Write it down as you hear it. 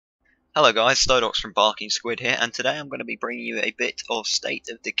Hello guys, Th0dox from Barking Squid here, and today I'm going to be bringing you a bit of State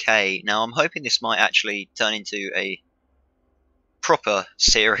of Decay. Now I'm hoping this might actually turn into a proper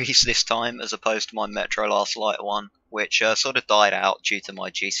series this time, as opposed to my Metro Last Light one, which sort of died out due to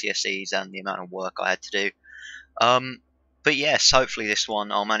my GCSEs and the amount of work I had to do. But yes, hopefully this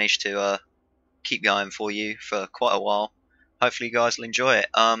one I'll manage to keep going for you for quite a while. Hopefully you guys will enjoy it.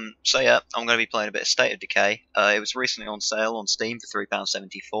 So yeah, I'm going to be playing a bit of State of Decay. It was recently on sale on Steam for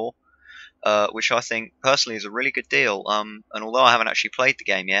 £3.74. Which I think personally is a really good deal. And although I haven't actually played the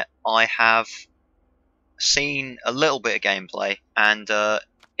game yet, I have seen a little bit of gameplay, and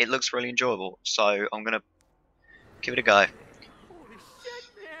it looks really enjoyable. So I'm gonna give it a go. Holy shit,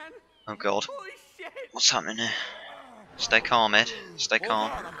 man! Oh god, Holy shit! what's happening here? Stay calm, Ed. Stay calm.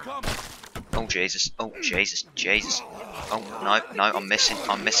 Hold on, I'm coming. Oh Jesus. Oh Jesus. Jesus. Oh no, I'm missing.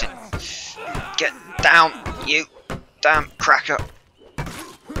 I'm missing. Get down, you damn cracker.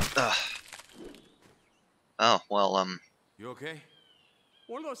 Ugh. Oh well, You okay?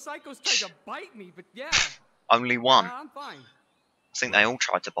 One of those psychos tried to bite me, but yeah. only one. I'm fine. I think they all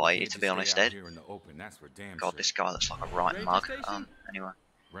tried to bite you, to be honest, Ed. Here in the open, that's for damn God, sure. this guy looks like a right Ranger mug. station? Anyway.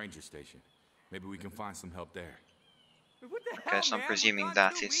 Ranger station. Maybe we can find some help there. What the Okay, hell, so I'm man? presuming We're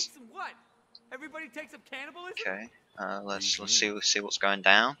gone that 2 is- weeks and what? Everybody takes up cannibalism? Okay, let's see what's going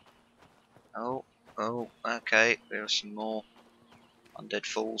down. Oh, okay, there are some more undead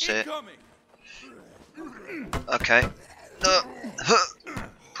fools here. Incoming! Okay.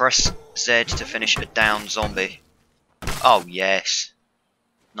 Press Z to finish a down zombie. Oh yes.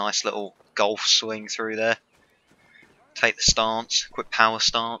 Nice little golf swing through there. Take the stance, quick power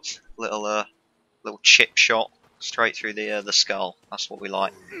stance, little chip shot straight through the skull. That's what we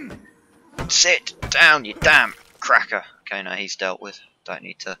like. Sit down, you damn cracker. Okay, now he's dealt with. Don't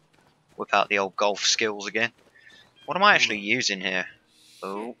need to whip out the old golf skills again. What am I actually using here?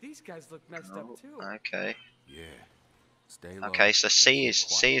 Oh, Shit, these guys look messed up too. okay. Yeah. Stay low. Okay, so C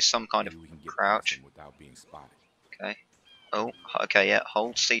is some kind of Maybe we can get crouch. past them without being spotted. Okay. Oh, okay, yeah.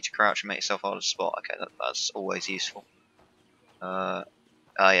 Hold C to crouch and make yourself hard to spot. Okay, that's always useful. Oh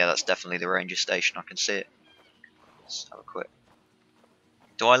yeah, that's definitely the ranger station. I can see it. Let's have a quick.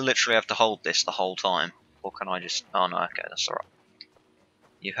 Do I literally have to hold this the whole time, or can I just? Oh no, okay, that's alright.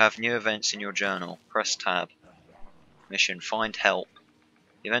 You have new events in your journal. Press tab. Mission: find help.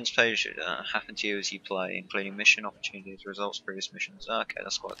 The events page happen to you as you play, including mission opportunities, results, previous missions. Okay,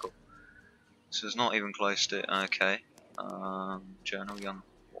 that's quite cool. So it's not even close to. Okay. Journal young.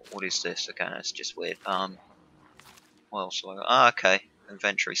 What is this? Okay, that's just weird. What else? Okay,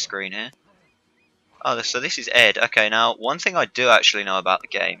 inventory screen here. Oh, so this is Ed. Okay, now one thing I do actually know about the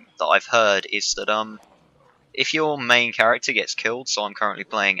game that I've heard is that if your main character gets killed, so I'm currently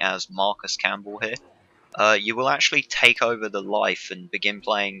playing as Marcus Campbell here, you will actually take over the life and begin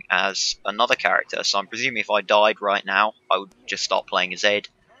playing as another character. So I'm presuming if I died right now, I would just start playing as Ed,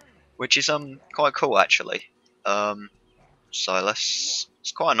 which is quite cool actually. So it's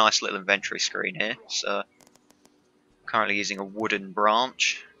quite a nice little inventory screen here. So currently using a wooden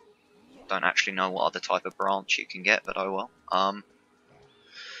branch. Don't actually know what other type of branch you can get, but oh well.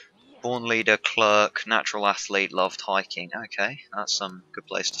 Born leader, clerk, natural athlete, loved hiking. Okay, that's some good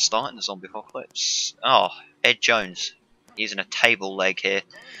place to start in the zombie apocalypse. Oh, Ed Jones, using a table leg here.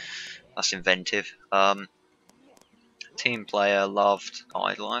 That's inventive. Team player, loved,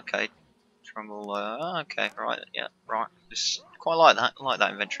 idle. Okay, trumbull. Okay, right, yeah, right. Just quite like that. I like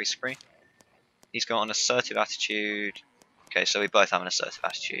that inventory screen. He's got an assertive attitude. Okay, so we both have an assertive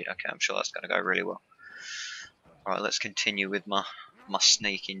attitude. Okay, I'm sure that's going to go really well. Alright, let's continue with my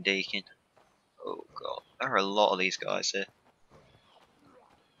sneaking deaking. Oh god, there are a lot of these guys here.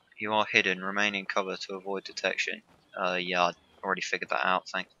 You are hidden, remain in cover to avoid detection. Yeah, I already figured that out,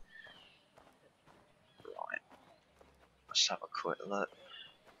 thanks. Right, let's have a quick look.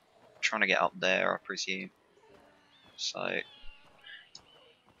 I'm trying to get up there, I presume. So,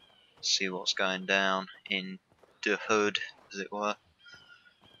 see what's going down in the hood, as it were.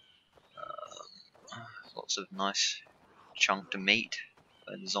 Lots of nice chunked meat.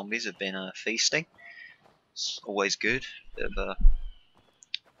 The zombies have been feasting. It's always good. Bit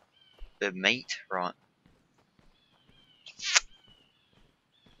of meat, right?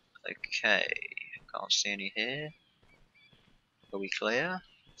 Okay, can't see any here. Are we clear?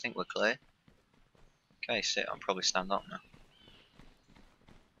 I think we're clear. Okay, sit. I'll probably stand up now.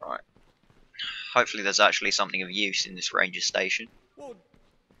 Right. Hopefully, there's actually something of use in this ranger station. Whoa.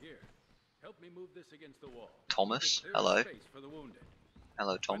 Here, help me move this against the wall. Thomas, hello.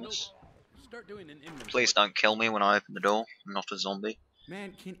 Hello, Thomas. Start doing an inventory. Please don't kill me when I open the door. I'm not a zombie.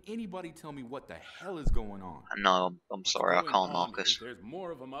 Man, can anybody tell me what the hell is going on? No, I'm sorry, I can't, Going on Marcus. is there's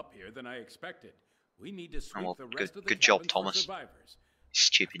more of them up here than I expected. We need to Oh, sweep well, the rest of the good job, cabins for Thomas. survivors.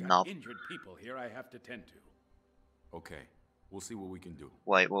 Stupid I've nub. got injured people here I have to tend to. Okay, we'll see what we can do.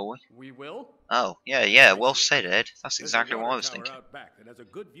 Wait, will we? We will? Oh, yeah, well said, Ed. That's There's exactly a what I water was tower thinking. out back that has a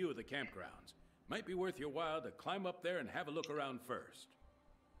good view of the campgrounds. Might be worth your while to climb up there and have a look around first.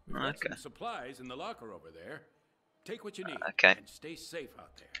 We've got Okay. some supplies in the locker over there. Take what you need Okay. and stay safe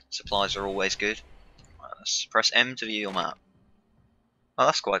out there. Supplies are always good. Right, let's press M to view your map. Oh,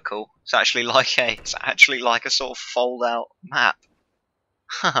 that's quite cool. It's actually like a sort of fold-out map.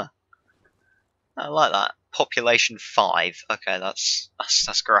 Haha. I like that. Population 5. Okay, that's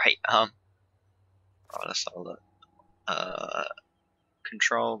great. Right, let's have a look.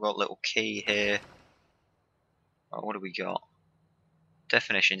 Control, got a little key here. Right, what do we got?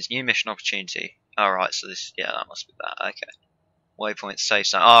 Definitions, new mission opportunity. Alright, so this, yeah, that must be that. Okay. Waypoint, safe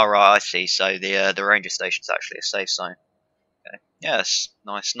zone. Oh, right, I see. So the ranger station's actually a safe zone. Okay. Yes,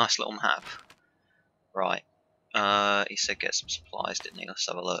 nice little map. Right. He said get some supplies, didn't he? Let's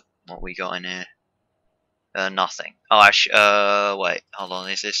have a look. What we got in here? Nothing. Oh, actually, wait, hold on.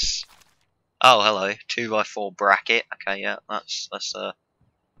 Is this? Oh, hello. 2x4 bracket. Okay, yeah. Let's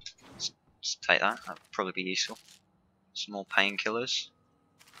take that. That'd probably be useful. Some more painkillers.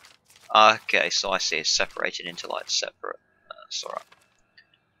 Okay, so I see it's separated into like separate. That's alright.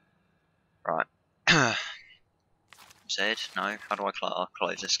 Right. Z, no. How do I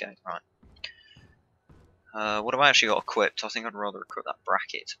close this game? Right. What have I actually got equipped? I think I'd rather equip that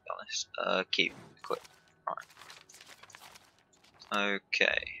bracket, to be honest. Keep equipped. Right.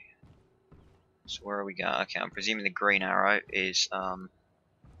 Okay. So where are we going? Okay, I'm presuming the green arrow is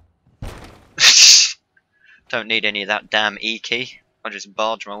don't need any of that damn E key. I just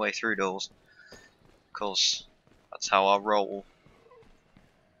barge my way through doors. Of course, that's how I roll.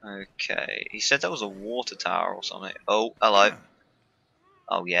 Okay, he said that was a water tower or something. Oh, hello.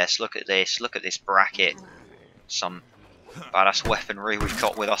 Oh yes, look at this. Look at this bracket. Some badass weaponry we've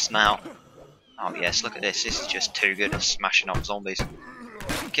got with us now. Oh yes, look at this. This is just too good at smashing up zombies.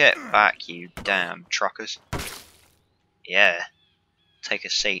 Get back, you damn truckers. Yeah. Take a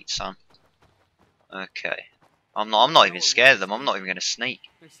seat, son. Okay. I'm not even scared of them. I'm not even gonna sneak.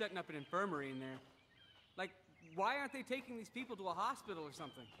 They're setting up an infirmary in there. Like, why aren't they taking these people to a hospital or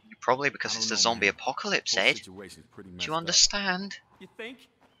something? Probably because it's the zombie apocalypse, Ed. Do you understand? You think?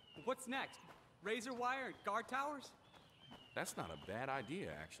 What's next? Razor wire and guard towers? That's not a bad idea,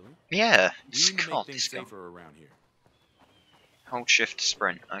 actually. Yeah. We need to make God, things this guy. safer around here. Hold shift to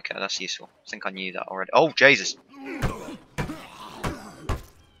sprint. Okay, that's useful. I think I knew that already. Oh, Jesus!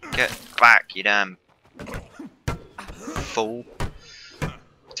 Get back, you damn fool.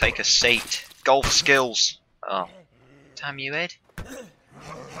 Take a seat. Golf skills. Oh. Damn you, Ed.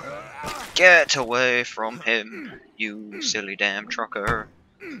 Get away from him, you silly damn trucker.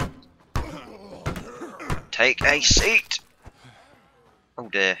 Take a seat. Oh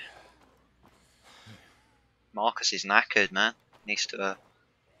dear. Marcus is knackered, man. Needs to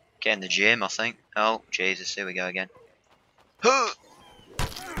get in the gym, I think. Oh, Jesus, here we go again. Oh,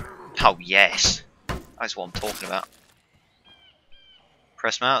 yes. That's what I'm talking about.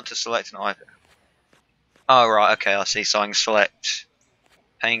 Press mount to select an item. Oh, right, okay, I see. So I can select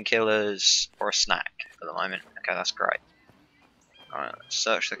painkillers or a snack at the moment. Okay, that's great. Alright, let's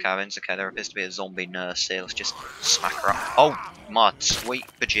search the cabins. Okay, there appears to be a zombie nurse here. Let's just smack her up. Oh, my sweet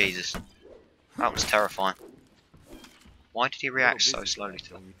bejesus. That was terrifying. Why did he react so slowly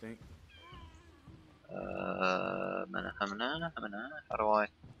to that? How do I...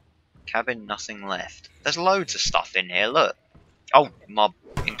 Cabin, nothing left. There's loads of stuff in here, look. Oh, mob,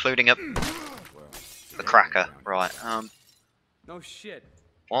 including the cracker. Right, No shit.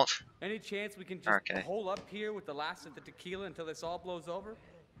 what? Any chance we can just Okay. hole up here with the last of the tequila until this all blows over?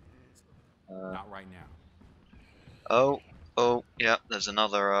 Not right now. Oh, yeah, there's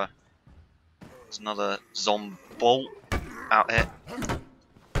another zombie out here.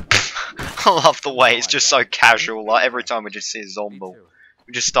 I love the way it's just so casual, like every time we just see a zombie,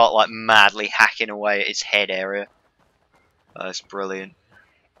 we just start like madly hacking away at its head area. That's brilliant.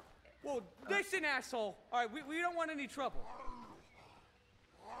 Whoa, listen, asshole! Alright, we don't want any trouble.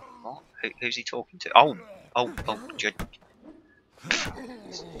 What? Who's he talking to? Oh,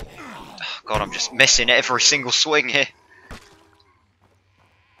 God, I'm just missing every single swing here.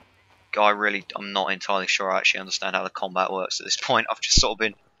 I'm not entirely sure I actually understand how the combat works at this point. I've just sort of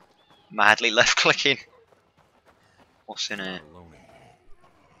been madly left clicking. What's in here?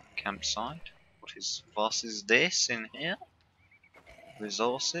 Campsite? What is this in here?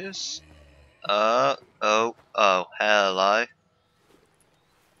 Resources? Oh, hello.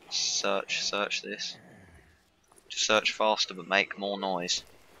 Search this. Just search faster but make more noise.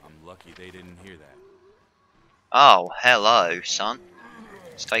 I'm lucky they didn't hear that. Oh, hello, son.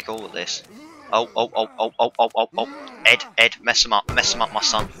 Let's take all of this. Oh. Ed, mess him up, my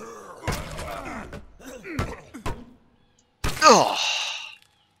son. Oh,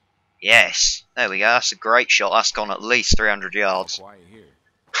 yes. There we go. That's a great shot. That's gone at least 300 yards. Quiet here.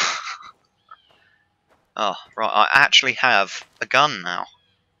 Oh, right. I actually have a gun now.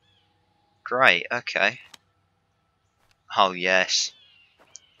 Great. Okay. Oh, yes.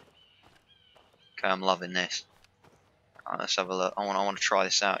 Okay, I'm loving this. Right, let's have a look. I want to try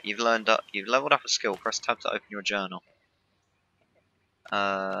this out. You've leveled up a skill. Press tab to open your journal. What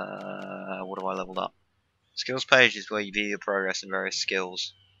have I leveled up? Skills page is where you view your progress in various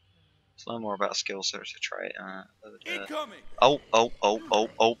skills. Let's learn more about skills, search for trait. Incoming! Oh.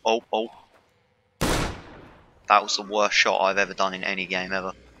 That was the worst shot I've ever done in any game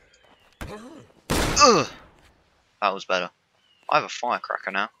ever. Ugh! That was better. I have a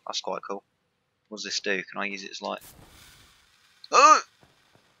firecracker now. That's quite cool. What does this do? Can I use it as light? Oh,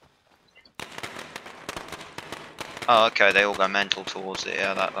 okay, they all go mental towards it.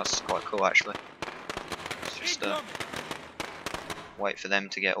 Yeah, that's quite cool actually. Let's just wait for them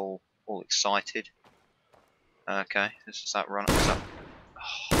to get all excited. Okay, this is that run. Oh,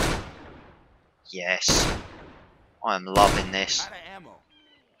 yes, I am loving this. Out of ammo.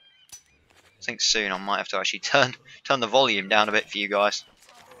 I think soon I might have to actually turn the volume down a bit for you guys.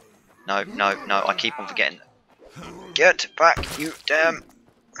 No, I keep on forgetting. Get back, you damn.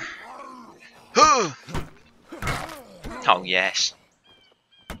 Oh, yes.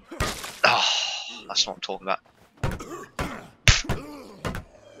 Oh, that's what I'm talking about.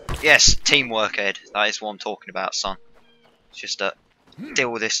 Yes, teamwork, Ed. That is what I'm talking about, son. Just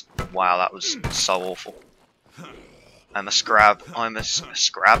deal with this. Wow, that was so awful. I'm a scrab.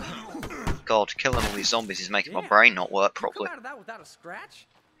 God, killing all these zombies is making my brain not work properly. You come out of that without a scratch?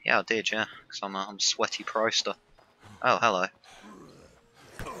 Yeah, I did, yeah. Because I'm a sweaty proster. Oh, hello.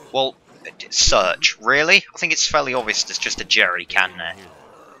 Well, search. Really? I think it's fairly obvious there's just a jerry can there.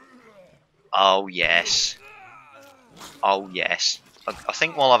 Oh, yes. Oh, yes. I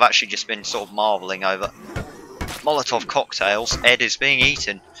think while I've actually just been sort of marvelling over Molotov cocktails, Ed is being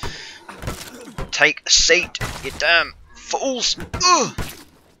eaten. Take a seat, you damn fools! Ugh.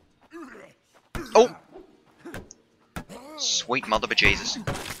 Oh! Sweet mother bejesus.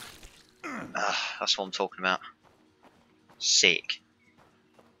 That's what I'm talking about. Sick.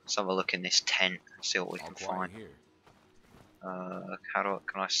 Let's have a look in this tent and see what we can find. Here. Can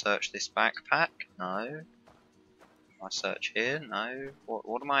I search this backpack? No. Can I search here? No.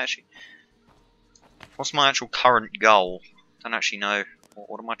 What am I actually... What's my actual current goal? I don't actually know.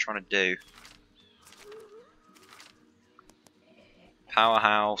 What am I trying to do?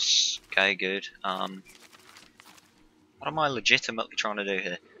 Powerhouse. Okay, good. What am I legitimately trying to do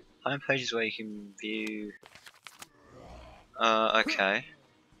here? Home pages where you can view... okay.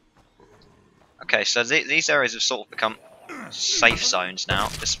 Okay, so these areas have sort of become safe zones now,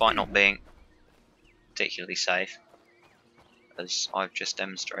 despite not being particularly safe, as I've just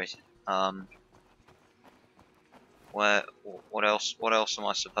demonstrated. What else am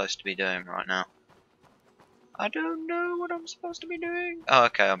I supposed to be doing right now? I don't know what I'm supposed to be doing. Oh,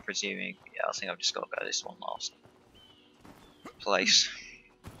 okay, I'm presuming. Yeah, I think I've just got to go to this one last place.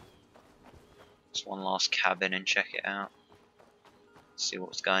 This one last cabin and check it out. See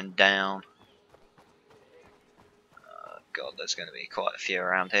what's going down. God, there's going to be quite a few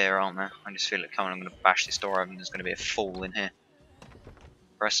around here, aren't there? I just feel it coming. I'm going to bash this door open. There's going to be a fool in here.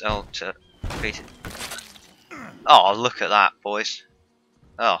 Press L to beat it. Oh, look at that, boys.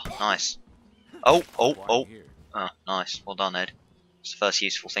 Oh, nice. Oh. Oh, nice. Well done, Ed. It's the first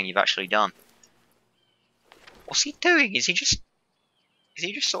useful thing you've actually done. What's he doing? Is he just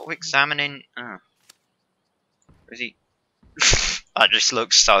sort of examining? Or is he? That just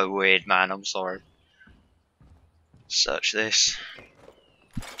looks so weird, man. I'm sorry. Search this.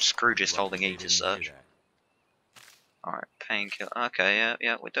 Screw just holding E to search. Alright, painkiller. Okay,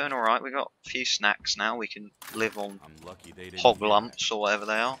 yeah, we're doing alright. We got a few snacks now. We can live on hog lumps or whatever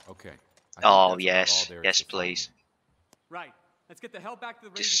they are. Okay. Oh, yes. Yes, please. Right. Let's get the hell back to the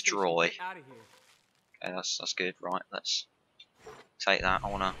radio Destroy. station and get out of here. Okay, that's good. Right, let's take that. I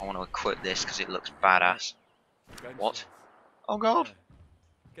wanna equip this because it looks badass. What? Oh God!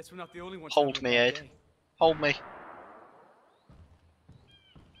 Guess we're not the only ones. Hold me, Ed. Hold me.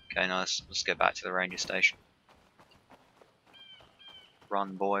 Okay, nice. Let's get back to the ranger station.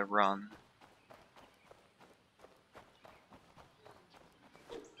 Run, boy, run.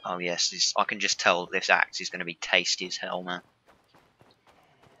 Oh yes, I can just tell this axe is going to be tasty as hell, man.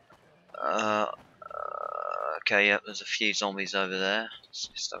 Okay, yep, there's a few zombies over there. Let's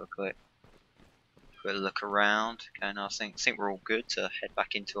just have a quick look around. Okay, now I think we're all good to head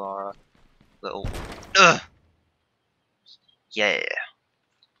back into our little. Yeah.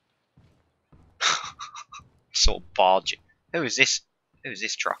 Sort of barge. Who is this? Who is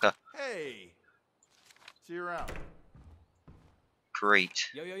this trucker? Hey! See you around. Great.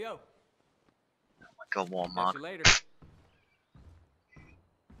 Yo, yo, yo. Oh my god, what a Catch mug. you later.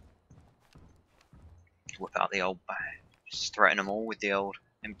 Whip out the old bag. Just threaten them all with the old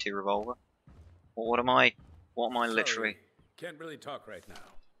empty revolver. What am I literally? Sorry, can't really talk right now.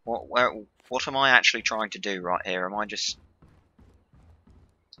 What am I actually trying to do right here? Am I just?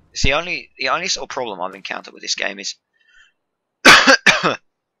 It's the only sort of problem I've encountered with this game is,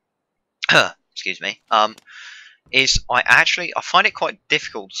 excuse me, is I find it quite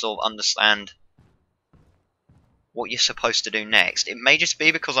difficult to sort of understand what you're supposed to do next. It may just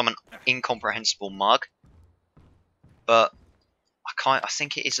be because I'm an incomprehensible mug, but I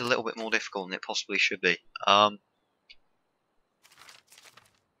think it is a little bit more difficult than it possibly should be.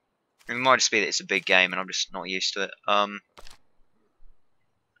 It might just be that it's a big game and I'm just not used to it.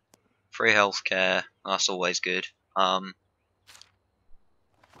 Free healthcare, that's always good.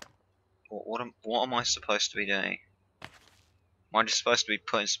 What am I supposed to be doing? Am I just supposed to be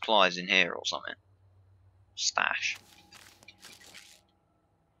putting supplies in here or something? Stash.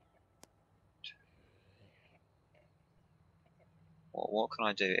 What can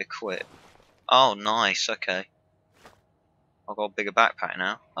I do? Equip. Oh, nice. Okay. I've got a bigger backpack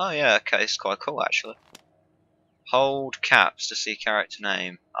now. Oh yeah. Okay, it's quite cool actually. Hold caps to see character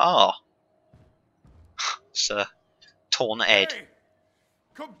name. Ah. Oh. Sir. Torn Ed. Hey!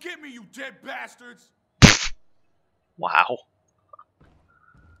 Come get me, you dead bastards! Wow.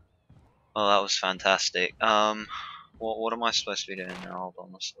 Oh, that was fantastic. What am I supposed to be doing now? Hold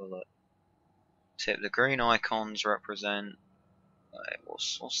on, let's have a look. Tip. The green icons represent. Wait,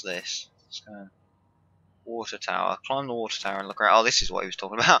 what's this? Let's go. Water tower. Climb the water tower and look around. Oh, this is what he was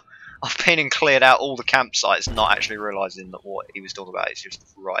talking about. I've been and cleared out all the campsites, not actually realising that what he was talking about is just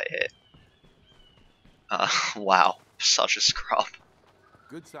right here. Wow, such a scrub.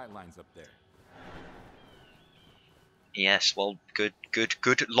 Good sight lines up there. Yes, well, good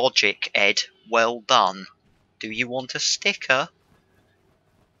logic, Ed. Well done. Do you want a sticker?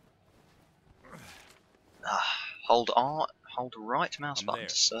 Hold right mouse I'm button there.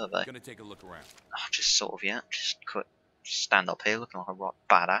 to survey. Gonna take a look around. Oh, just sort of, yeah. Just stand up here looking like a right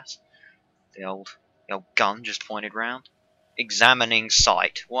badass. The old gun just pointed round. Examining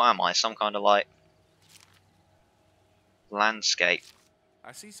site. What am I? Some kind of like landscape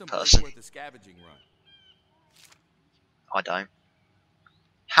I see some person. worth a scavenging run. I don't.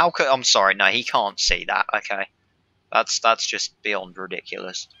 How could? I'm sorry. No, he can't see that. Okay, that's just beyond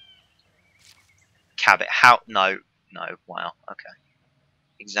ridiculous. Cabot. How? No. Wow. Okay.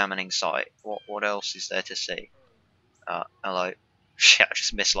 Examining site. What else is there to see? Hello. Shit, I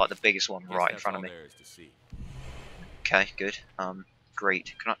just missed like the biggest one Guess right in that's front all of me. there is to see. Okay, good.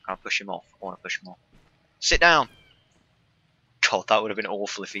 Great. Can I push him off? I want to push him off. Sit down. God, that would have been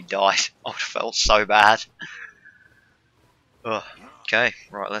awful if he died. I would have felt so bad. Ugh. Okay,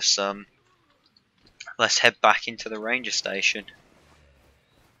 right. Let's head back into the ranger station.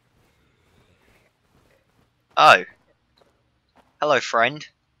 Oh. Hello, friend.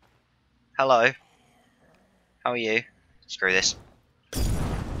 Hello. How are you? Screw this.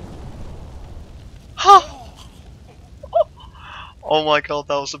 Oh my god,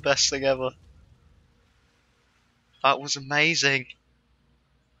 that was the best thing ever. That was amazing.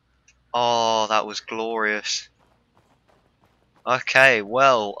 Oh, that was glorious. Okay,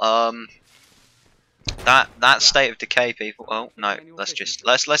 well, that state of decay, people. Oh no,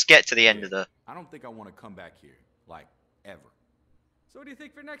 let's get to the end of the. I don't think I want to come back here, like, ever. So what do you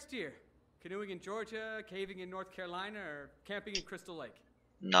think for next year? Canoeing in Georgia, caving in North Carolina, or camping in Crystal Lake?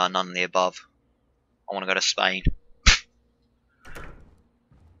 No, none of the above. I want to go to Spain.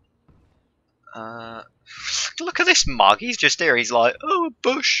 Look at this mug. He's just here. He's like, oh, a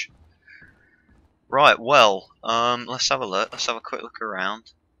bush. Right. Well, let's have a look. Let's have a quick look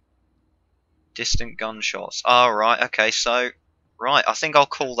around. Distant gunshots. Oh, right. Okay. So, right. I think I'll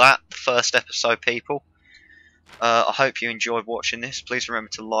call that the first episode, people. I hope you enjoyed watching this. Please remember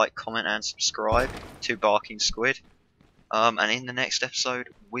to like, comment, and subscribe to Barking Squid. And in the next episode,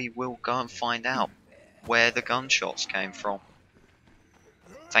 we will go and find out where the gunshots came from.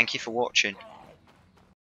 Thank you for watching.